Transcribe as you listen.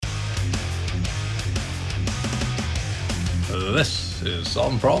This is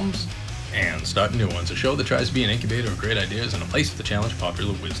Solving Problems and Starting New Ones, a show that tries to be an incubator of great ideas and a place to challenge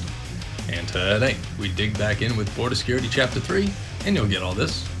popular wisdom. And today, we dig back in with Border Security Chapter 3, and you'll get all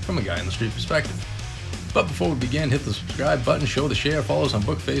this from a guy in the street perspective. But before we begin, hit the subscribe button, show the share, follow us on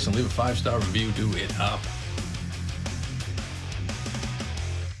Bookface, and leave a 5-star review. Do it up.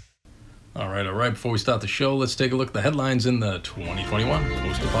 Alright, before we start the show, let's take a look at the headlines in the 2021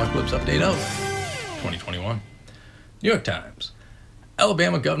 Post-Apocalypse Update of 2021. New York Times.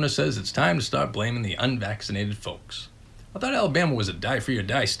 Alabama governor says it's time to start blaming the unvaccinated folks. I thought Alabama was a die free or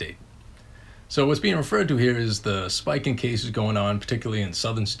die state. So what's being referred to here is the spike in cases going on, particularly in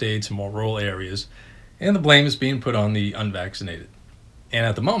southern states and more rural areas, and the blame is being put on the unvaccinated. And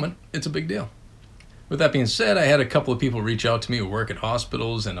at the moment, it's a big deal. With that being said, I had a couple of people reach out to me who work at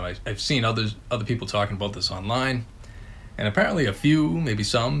hospitals, and I've seen other people talking about this online. And apparently a few, maybe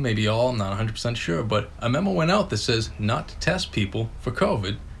some, maybe all, I'm not 100% sure, but a memo went out that says not to test people for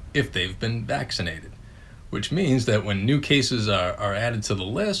COVID if they've been vaccinated. Which means that when new cases are added to the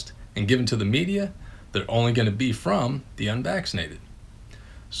list and given to the media, they're only going to be from the unvaccinated.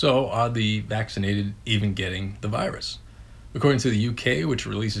 So are the vaccinated even getting the virus? According to the UK, which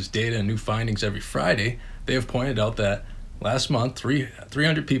releases data and new findings every Friday, they have pointed out that last month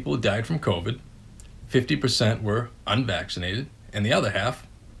 300 people died from COVID, 50% were unvaccinated, and the other half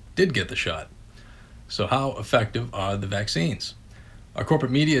did get the shot. So how effective are the vaccines? Our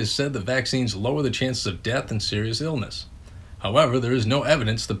corporate media has said that vaccines lower the chances of death and serious illness. However, there is no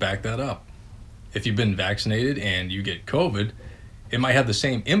evidence to back that up. If you've been vaccinated and you get COVID, it might have the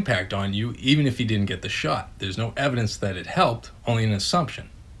same impact on you even if you didn't get the shot. There's no evidence that it helped, only an assumption.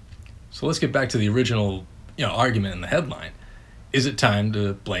 So let's get back to the original argument in the headline. Is it time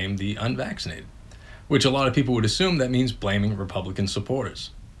to blame the unvaccinated? Which a lot of people would assume that means blaming Republican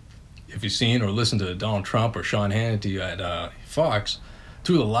supporters. If you've seen or listened to Donald Trump or Sean Hannity at Fox,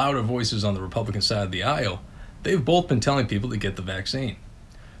 two of the louder voices on the Republican side of the aisle, they've both been telling people to get the vaccine.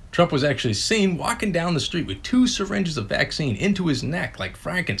 Trump was actually seen walking down the street with 2 syringes of vaccine into his neck like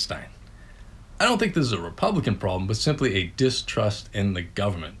Frankenstein. I don't think this is a Republican problem, but simply a distrust in the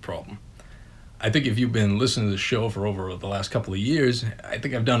government problem. I think if you've been listening to the show for over the last couple of years, I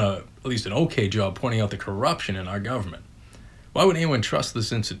think I've done at least an okay job pointing out the corruption in our government. Why would anyone trust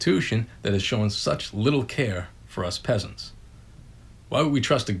this institution that has shown such little care for us peasants? Why would we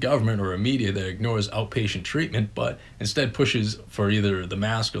trust a government or a media that ignores outpatient treatment but instead pushes for either the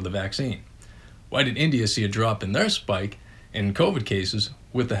mask or the vaccine? Why did India see a drop in their spike in COVID cases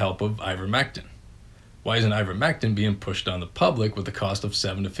with the help of ivermectin? Why isn't ivermectin being pushed on the public with the cost of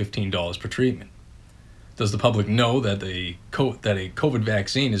 $7 to $15 per treatment? Does the public know that a COVID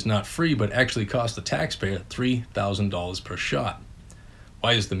vaccine is not free but actually costs the taxpayer $3,000 per shot?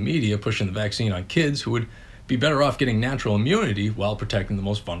 Why is the media pushing the vaccine on kids who would be better off getting natural immunity while protecting the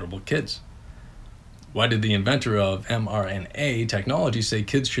most vulnerable kids? Why did the inventor of mRNA technology say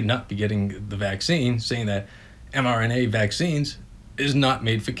kids should not be getting the vaccine, saying that mRNA vaccines is not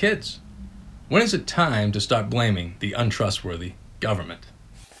made for kids? When is it time to start blaming the untrustworthy government?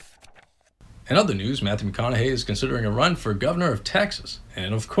 In other news, Matthew McConaughey is considering a run for governor of Texas.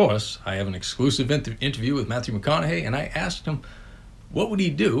 And of course, I have an exclusive interview with Matthew McConaughey, and I asked him what would he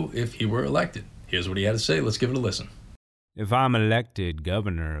do if he were elected. Here's what he had to say. Let's give it a listen. If I'm elected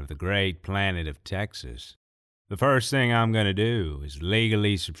governor of the great planet of Texas, the first thing I'm going to do is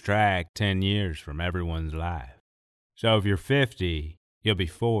legally subtract 10 years from everyone's life. So if you're 50, you'll be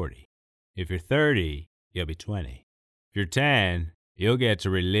 40. If you're 30, you'll be 20. If you're 10, you'll get to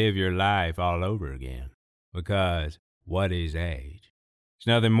relive your life all over again. Because what is age? It's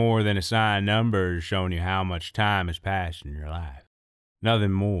nothing more than assigned numbers showing you how much time has passed in your life.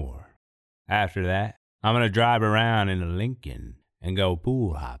 Nothing more. After that, I'm going to drive around in a Lincoln and go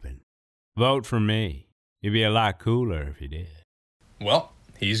pool hopping. Vote for me. You'd be a lot cooler if you did. Well,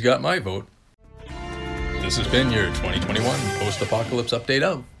 he's got my vote. This has been your 2021 Post-Apocalypse Update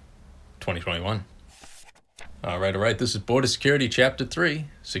of 2021. All right. This is Border Security Chapter 3,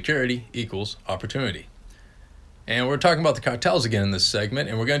 Security Equals Opportunity. And we're talking about the cartels again in this segment,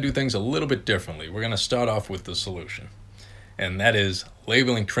 and we're going to do things a little bit differently. We're going to start off with the solution, and that is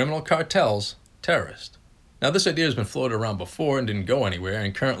labeling criminal cartels terrorist. Now, this idea has been floated around before and didn't go anywhere,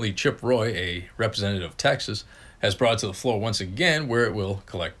 and currently Chip Roy, a representative of Texas, has brought it to the floor once again where it will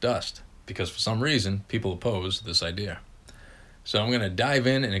collect dust, because for some reason, people oppose this idea. So I'm going to dive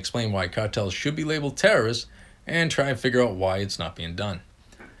in and explain why cartels should be labeled terrorists and try and figure out why it's not being done.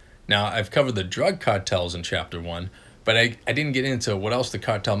 Now, I've covered the drug cartels in Chapter 1, but I didn't get into what else the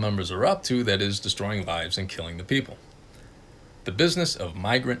cartel members are up to that is destroying lives and killing the people. The business of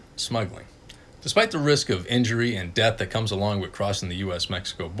migrant smuggling. Despite the risk of injury and death that comes along with crossing the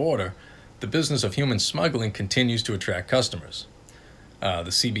U.S.-Mexico border, the business of human smuggling continues to attract customers. The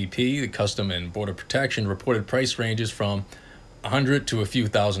CBP, the Custom and Border Protection, reported price ranges from $100 to a few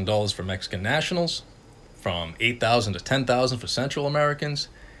 $1,000s for Mexican nationals, from $8,000 to $10,000 for Central Americans,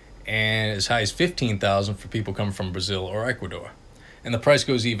 and as high as $15,000 for people coming from Brazil or Ecuador. And the price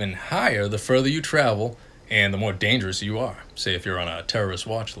goes even higher the further you travel and the more dangerous you are, say if you're on a terrorist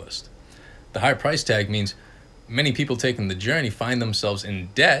watch list. The high price tag means many people taking the journey find themselves in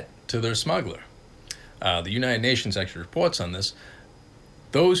debt to their smuggler. The United Nations actually reports on this.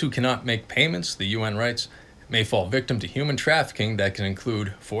 Those who cannot make payments, the UN writes, may fall victim to human trafficking that can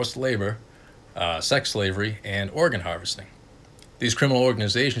include forced labor, sex slavery, and organ harvesting. These criminal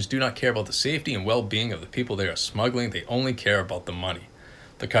organizations do not care about the safety and well-being of the people they are smuggling. They only care about the money.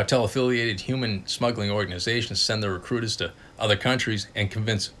 The cartel-affiliated human smuggling organizations send their recruiters to other countries and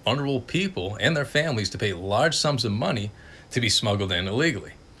convince vulnerable people and their families to pay large sums of money to be smuggled in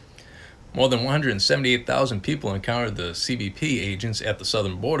illegally. More than 178,000 people encountered the CBP agents at the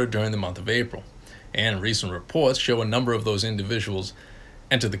southern border during the month of April, and recent reports show a number of those individuals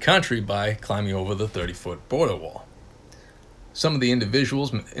entered the country by climbing over the 30-foot border wall. Some of the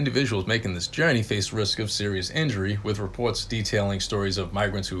individuals making this journey face risk of serious injury, with reports detailing stories of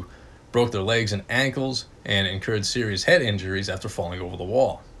migrants who broke their legs and ankles and incurred serious head injuries after falling over the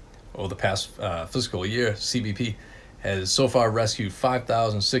wall. Over the past fiscal year, CBP has so far rescued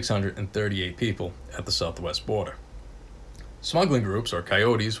 5,638 people at the southwest border. Smuggling groups, or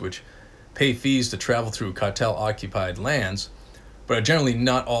coyotes, which pay fees to travel through cartel-occupied lands, but are generally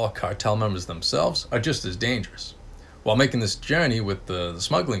not all cartel members themselves, are just as dangerous. While making this journey with the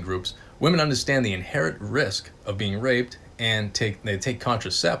smuggling groups, women understand the inherent risk of being raped and they take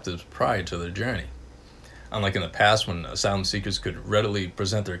contraceptives prior to their journey. Unlike in the past when asylum seekers could readily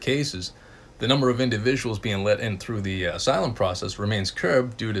present their cases, the number of individuals being let in through the asylum process remains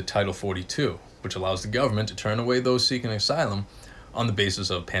curbed due to Title 42, which allows the government to turn away those seeking asylum on the basis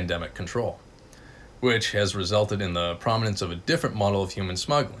of pandemic control, which has resulted in the prominence of a different model of human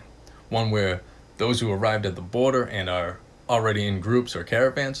smuggling, one where those who arrived at the border and are already in groups or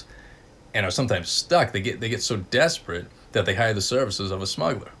caravans and are sometimes stuck, they get so desperate that they hire the services of a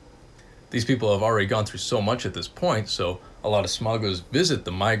smuggler. These people have already gone through so much at this point, so a lot of smugglers visit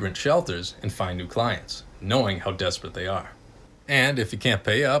the migrant shelters and find new clients, knowing how desperate they are. And if you can't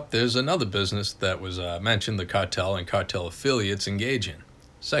pay up, there's another business that was mentioned the cartel and cartel affiliates engage in: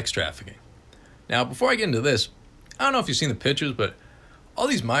 sex trafficking. Now, before I get into this, I don't know if you've seen the pictures, but all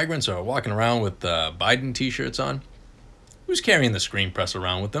these migrants are walking around with Biden t-shirts on. Who's carrying the screen press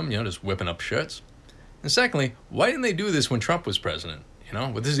around with them, just whipping up shirts? And secondly, why didn't they do this when Trump was president?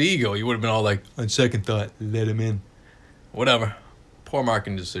 With his ego, he would have been all like, on second thought, let him in. Whatever. Poor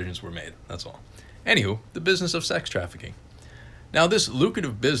marketing decisions were made, that's all. Anywho, the business of sex trafficking. Now, this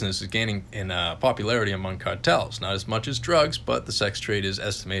lucrative business is gaining in popularity among cartels, not as much as drugs, but the sex trade is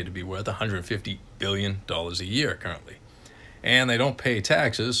estimated to be worth $150 billion a year currently. And they don't pay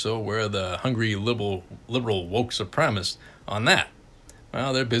taxes, so where are the hungry liberal woke supremacists on that?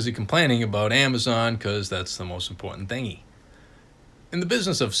 Well, they're busy complaining about Amazon because that's the most important thingy. In the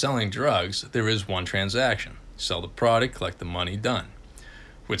business of selling drugs, there is one transaction: sell the product, collect the money, done.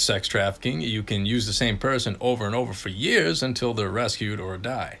 With sex trafficking, you can use the same person over and over for years until they're rescued or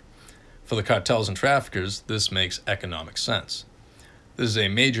die. For the cartels and traffickers, this makes economic sense. This is a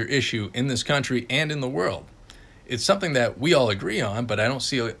major issue in this country and in the world. It's something that we all agree on, but I don't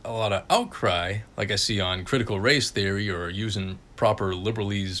see a lot of outcry like I see on critical race theory or using proper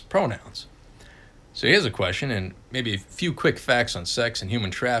liberalese pronouns. So here's a question, and maybe a few quick facts on sex and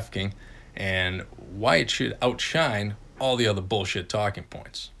human trafficking and why it should outshine all the other bullshit talking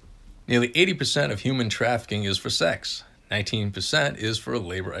points. Nearly 80% of human trafficking is for sex. 19% is for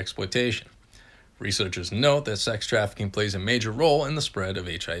labor exploitation. Researchers note that sex trafficking plays a major role in the spread of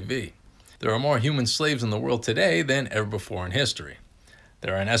HIV. There are more human slaves in the world today than ever before in history.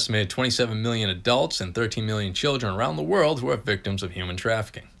 There are an estimated 27 million adults and 13 million children around the world who are victims of human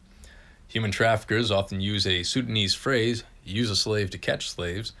trafficking. Human traffickers often use a Sudanese phrase, use a slave to catch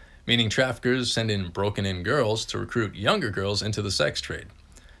slaves, meaning traffickers send in broken-in girls to recruit younger girls into the sex trade.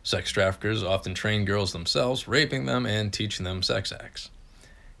 Sex traffickers often train girls themselves, raping them and teaching them sex acts.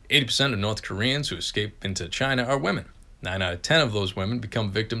 80% of North Koreans who escape into China are women. 9 out of 10 of those women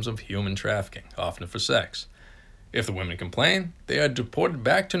become victims of human trafficking, often for sex. If the women complain, they are deported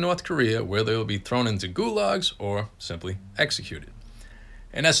back to North Korea, where they will be thrown into gulags or simply executed.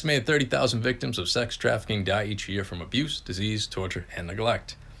 An estimated 30,000 victims of sex trafficking die each year from abuse, disease, torture, and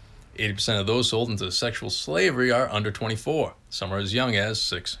neglect. 80% of those sold into sexual slavery are under 24. Some are as young as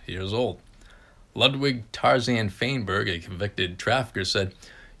 6 years old. Ludwig Tarzan Feinberg, a convicted trafficker, said,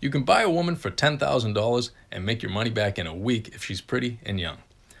 "You can buy a woman for $10,000 and make your money back in a week if she's pretty and young.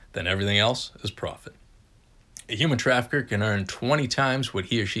 Then everything else is profit." A human trafficker can earn 20 times what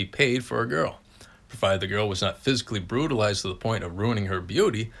he or she paid for a girl. Provided the girl was not physically brutalized to the point of ruining her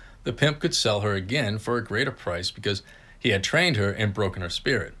beauty, the pimp could sell her again for a greater price because he had trained her and broken her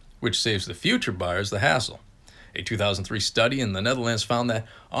spirit, which saves the future buyers the hassle. A 2003 study in the Netherlands found that,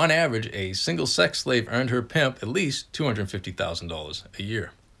 on average, a single sex slave earned her pimp at least $250,000 a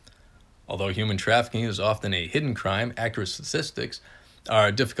year. Although human trafficking is often a hidden crime, accurate statistics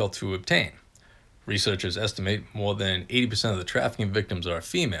are difficult to obtain. Researchers estimate more than 80% of the trafficking victims are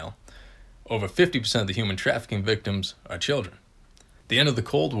female. Over 50% of the human trafficking victims are children. The end of the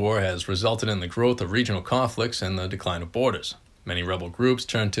Cold War has resulted in the growth of regional conflicts and the decline of borders. Many rebel groups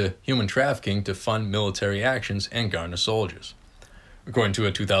turned to human trafficking to fund military actions and garner soldiers. According to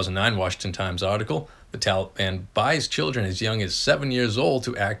a 2009 Washington Times article, the Taliban buys children as young as 7 years old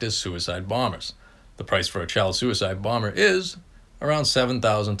to act as suicide bombers. The price for a child suicide bomber is around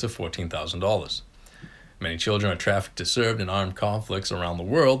 $7,000 to $14,000. Many children are trafficked to serve in armed conflicts around the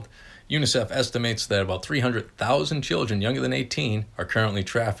world. UNICEF estimates that about 300,000 children younger than 18 are currently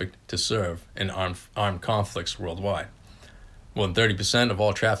trafficked to serve in armed conflicts worldwide. More than 30% of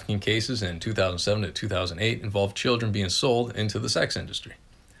all trafficking cases in 2007 to 2008 involved children being sold into the sex industry.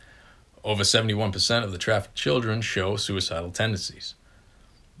 Over 71% of the trafficked children show suicidal tendencies.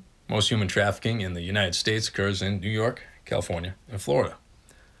 Most human trafficking in the United States occurs in New York, California, and Florida.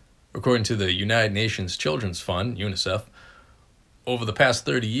 According to the United Nations Children's Fund, UNICEF, over the past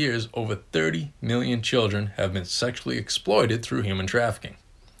 30 years, over 30 million children have been sexually exploited through human trafficking.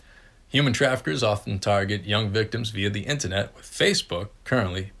 Human traffickers often target young victims via the internet, with Facebook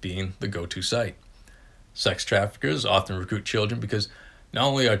currently being the go-to site. Sex traffickers often recruit children because not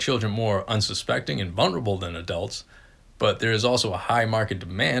only are children more unsuspecting and vulnerable than adults, but there is also a high market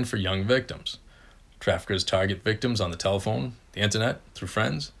demand for young victims. Traffickers target victims on the telephone, the internet, through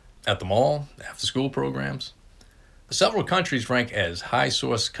friends, at the mall, after-school programs. Several countries rank as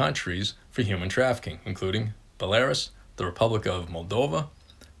high-source countries for human trafficking, including Belarus, the Republic of Moldova,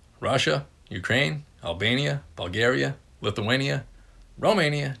 Russia, Ukraine, Albania, Bulgaria, Lithuania,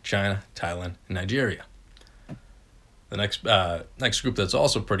 Romania, China, Thailand, and Nigeria. The next group that's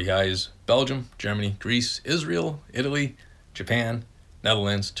also pretty high is Belgium, Germany, Greece, Israel, Italy, Japan,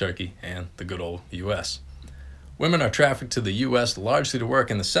 Netherlands, Turkey, and the good old U.S. Women are trafficked to the U.S. largely to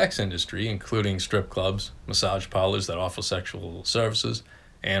work in the sex industry, including strip clubs, massage parlors that offer sexual services,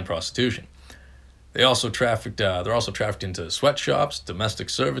 and prostitution. They're also trafficked into sweatshops, domestic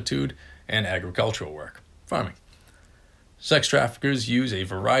servitude, and agricultural work, farming. Sex traffickers use a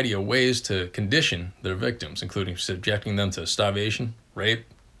variety of ways to condition their victims, including subjecting them to starvation, rape,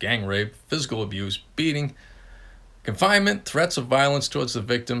 gang rape, physical abuse, beating, confinement, threats of violence towards the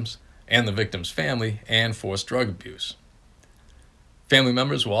victims and the victim's family, and forced drug abuse. Family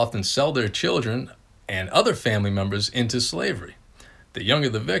members will often sell their children and other family members into slavery. The younger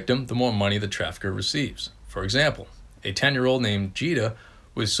the victim, the more money the trafficker receives. For example, a 10-year-old named Gita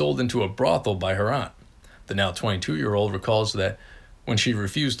was sold into a brothel by her aunt. The now 22-year-old recalls that when she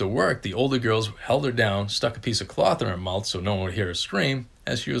refused to work, the older girls held her down, stuck a piece of cloth in her mouth so no one would hear her scream,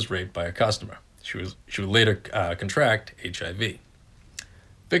 as she was raped by a customer. She would later contract HIV.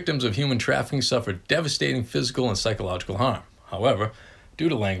 Victims of human trafficking suffer devastating physical and psychological harm. However, due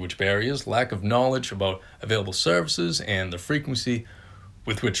to language barriers, lack of knowledge about available services, and the frequency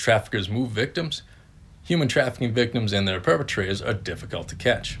with which traffickers move victims, human trafficking victims and their perpetrators are difficult to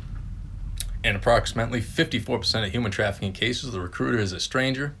catch. In approximately 54% of human trafficking cases, the recruiter is a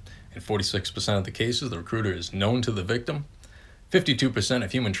stranger. In 46% of the cases, the recruiter is known to the victim. 52%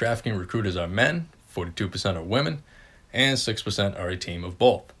 of human trafficking recruiters are men, 42% are women, and 6% are a team of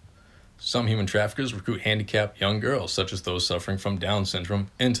both. Some human traffickers recruit handicapped young girls, such as those suffering from Down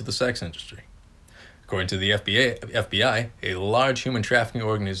syndrome, into the sex industry. According to the FBI, a large human trafficking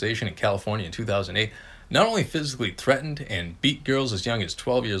organization in California in 2008 not only physically threatened and beat girls as young as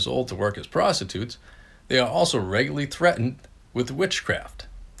 12 years old to work as prostitutes, they are also regularly threatened with witchcraft.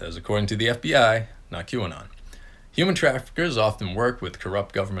 That is according to the FBI, not QAnon. Human traffickers often work with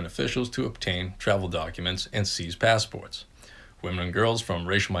corrupt government officials to obtain travel documents and seize passports. Women and girls from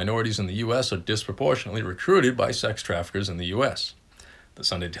racial minorities in the U.S. are disproportionately recruited by sex traffickers in the U.S. The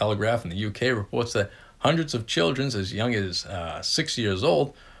Sunday Telegraph in the UK reports that hundreds of children as young as 6 years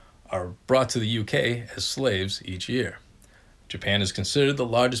old are brought to the UK as slaves each year. Japan is considered the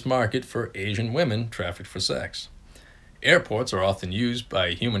largest market for Asian women trafficked for sex. Airports are often used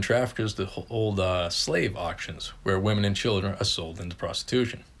by human traffickers to hold slave auctions, where women and children are sold into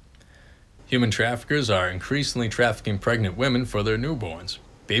prostitution. Human traffickers are increasingly trafficking pregnant women for their newborns.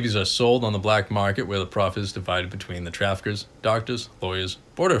 Babies are sold on the black market where the profit is divided between the traffickers, doctors, lawyers,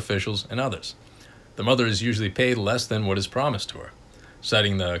 border officials, and others. The mother is usually paid less than what is promised to her,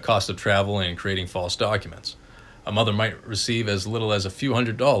 citing the cost of travel and creating false documents. A mother might receive as little as a few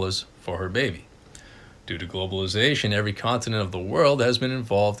 $100s for her baby. Due to globalization, every continent of the world has been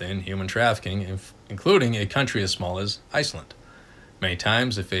involved in human trafficking, including a country as small as Iceland. Many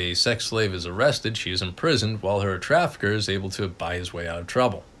times, if a sex slave is arrested, she is imprisoned while her trafficker is able to buy his way out of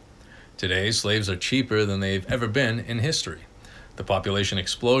trouble. Today, slaves are cheaper than they've ever been in history. The population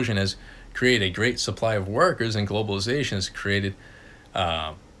explosion has created a great supply of workers, and globalization has created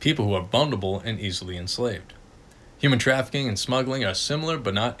people who are vulnerable and easily enslaved. Human trafficking and smuggling are similar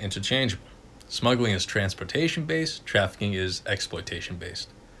but not interchangeable. Smuggling is transportation-based, trafficking is exploitation-based.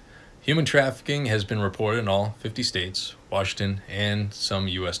 Human trafficking has been reported in all 50 states, Washington, and some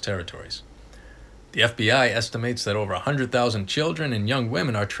U.S. territories. The FBI estimates that over 100,000 children and young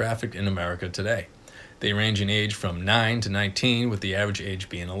women are trafficked in America today. They range in age from 9 to 19, with the average age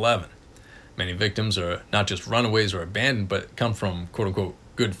being 11. Many victims are not just runaways or abandoned, but come from quote-unquote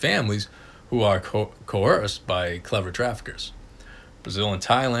good families who are coerced by clever traffickers. Brazil and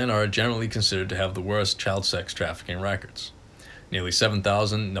Thailand are generally considered to have the worst child sex trafficking records. Nearly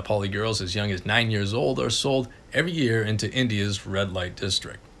 7,000 Nepali girls as young as 9 years old are sold every year into India's red light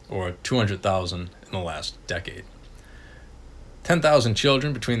district, or 200,000 in the last decade. 10,000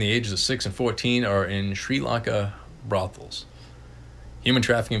 children between the ages of 6 and 14 are in Sri Lanka brothels. Human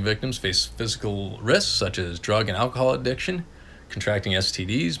trafficking victims face physical risks such as drug and alcohol addiction, contracting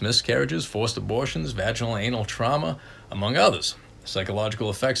STDs, miscarriages, forced abortions, vaginal and anal trauma, among others.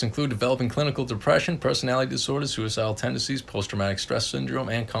 Psychological effects include developing clinical depression, personality disorders, suicidal tendencies, post-traumatic stress syndrome,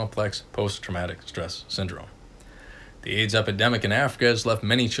 and complex post-traumatic stress syndrome. The AIDS epidemic in Africa has left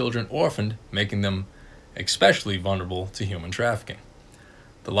many children orphaned, making them especially vulnerable to human trafficking.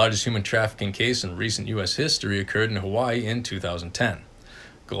 The largest human trafficking case in recent U.S. history occurred in Hawaii in 2010.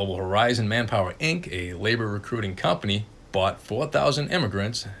 Global Horizon Manpower, Inc., a labor recruiting company, bought 4,000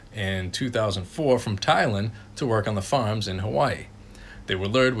 immigrants in 2004 from Thailand to work on the farms in Hawaii. They were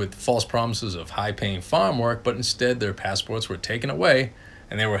lured with false promises of high-paying farm work, but instead their passports were taken away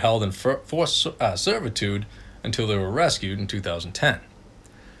and they were held in forced servitude until they were rescued in 2010.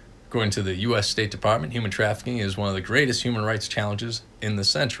 According to the U.S. State Department, human trafficking is one of the greatest human rights challenges in this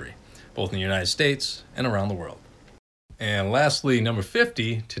century, both in the United States and around the world. And lastly, number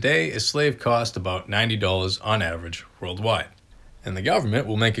 50, today a slave costs about $90 on average worldwide. And the government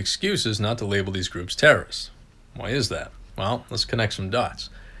will make excuses not to label these groups terrorists. Why is that? Well, let's connect some dots.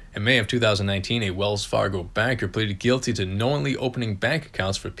 In May of 2019, a Wells Fargo banker pleaded guilty to knowingly opening bank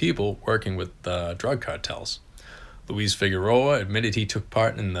accounts for people working with drug cartels. Luis Figueroa admitted he took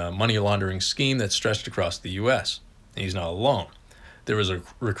part in the money laundering scheme that stretched across the U.S. And he's not alone. There is a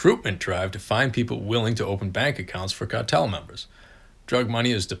recruitment drive to find people willing to open bank accounts for cartel members. Drug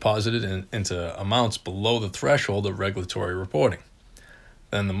money is deposited into amounts below the threshold of regulatory reporting.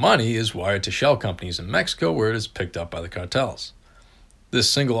 Then the money is wired to shell companies in Mexico where it is picked up by the cartels. This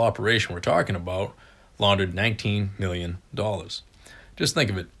single operation we're talking about laundered $19 million. Just think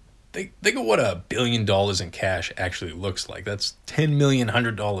of it. Think of what $1 billion in cash actually looks like. That's 10 million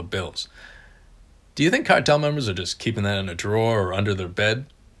 $100 bills. Do you think cartel members are just keeping that in a drawer or under their bed?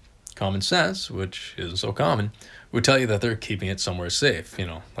 Common sense, which isn't so common, would tell you that they're keeping it somewhere safe,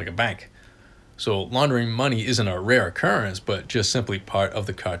 like a bank. So laundering money isn't a rare occurrence, but just simply part of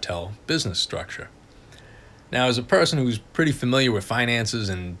the cartel business structure. Now, as a person who's pretty familiar with finances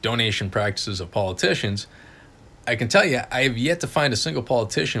and donation practices of politicians, I can tell you I have yet to find a single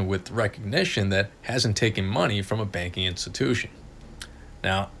politician with recognition that hasn't taken money from a banking institution.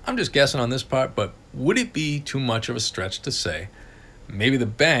 Now, I'm just guessing on this part, but would it be too much of a stretch to say maybe the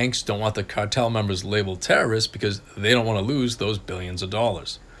banks don't want the cartel members labeled terrorists because they don't want to lose those billions of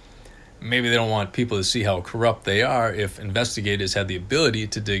dollars? Maybe they don't want people to see how corrupt they are if investigators had the ability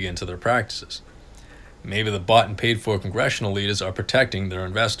to dig into their practices. Maybe the bought and paid for congressional leaders are protecting their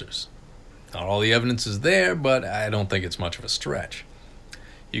investors. Not all the evidence is there, but I don't think it's much of a stretch.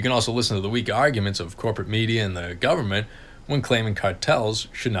 You can also listen to the weak arguments of corporate media and the government when claiming cartels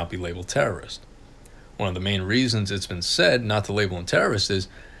should not be labeled terrorists. One of the main reasons it's been said not to label them terrorists is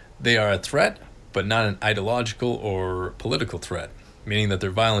they are a threat, but not an ideological or political threat, meaning that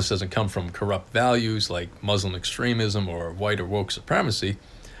their violence doesn't come from corrupt values like Muslim extremism or white or woke supremacy.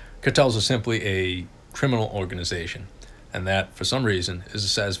 Cartels are simply a criminal organization, and that, for some reason, is a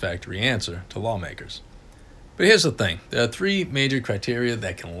satisfactory answer to lawmakers. But here's the thing. There are 3 major criteria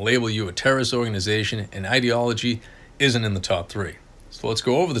that can label you a terrorist organization, and ideology isn't in the top 3. It's So let's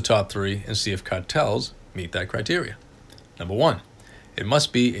go over the top 3 and see if cartels meet that criteria. Number 1, it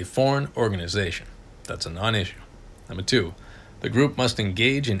must be a foreign organization. That's a non-issue. Number 2, the group must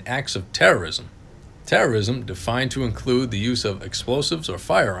engage in acts of terrorism. Terrorism defined to include the use of explosives or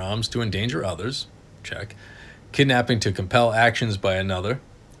firearms to endanger others. Check. Kidnapping to compel actions by another.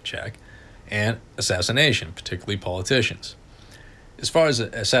 Check. And assassination, particularly politicians. As far as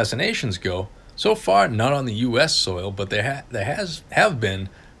assassinations go, so far not on the U.S. soil, but there have been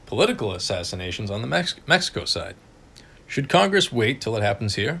political assassinations on the Mexico side. Should Congress wait till it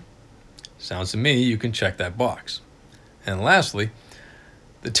happens here? Sounds to me you can check that box. And lastly,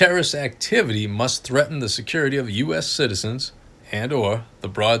 the terrorist activity must threaten the security of U.S. citizens and/or the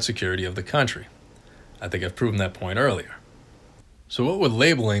broad security of the country. I think I've proven that point earlier. So what would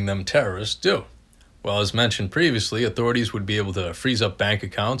labeling them terrorists do? Well, as mentioned previously, authorities would be able to freeze up bank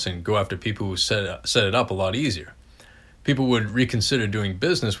accounts and go after people who set it up a lot easier. People would reconsider doing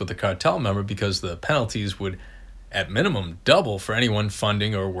business with a cartel member because the penalties would, at minimum, double for anyone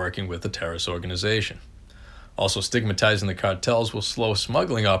funding or working with a terrorist organization. Also, stigmatizing the cartels will slow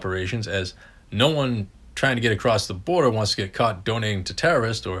smuggling operations, as no one trying to get across the border wants to get caught donating to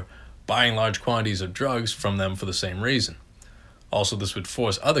terrorists or buying large quantities of drugs from them for the same reason. Also, this would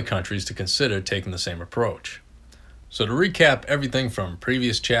force other countries to consider taking the same approach. So to recap everything from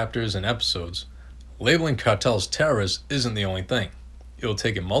previous chapters and episodes, labeling cartels terrorists isn't the only thing. It will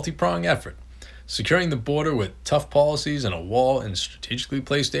take a multi-pronged effort. Securing the border with tough policies and a wall in strategically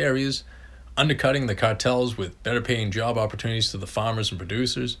placed areas, undercutting the cartels with better paying job opportunities to the farmers and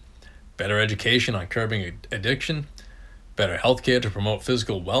producers, better education on curbing addiction, better healthcare to promote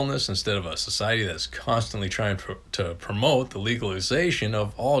physical wellness instead of a society that's constantly trying to promote the legalization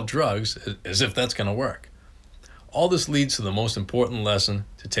of all drugs as if that's going to work. All this leads to the most important lesson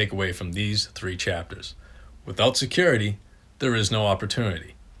to take away from these 3 chapters. Without security, there is no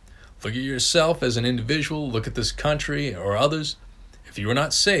opportunity. Look at yourself as an individual, look at this country or others. If you are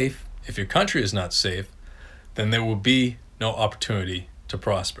not safe, if your country is not safe, then there will be no opportunity to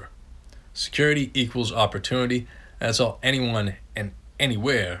prosper. Security equals opportunity. That's all anyone and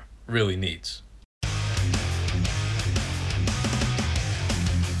anywhere really needs.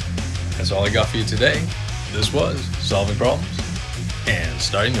 That's all I got for you today. This was Solving Problems and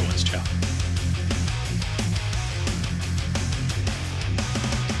Starting New Ones. Ciao.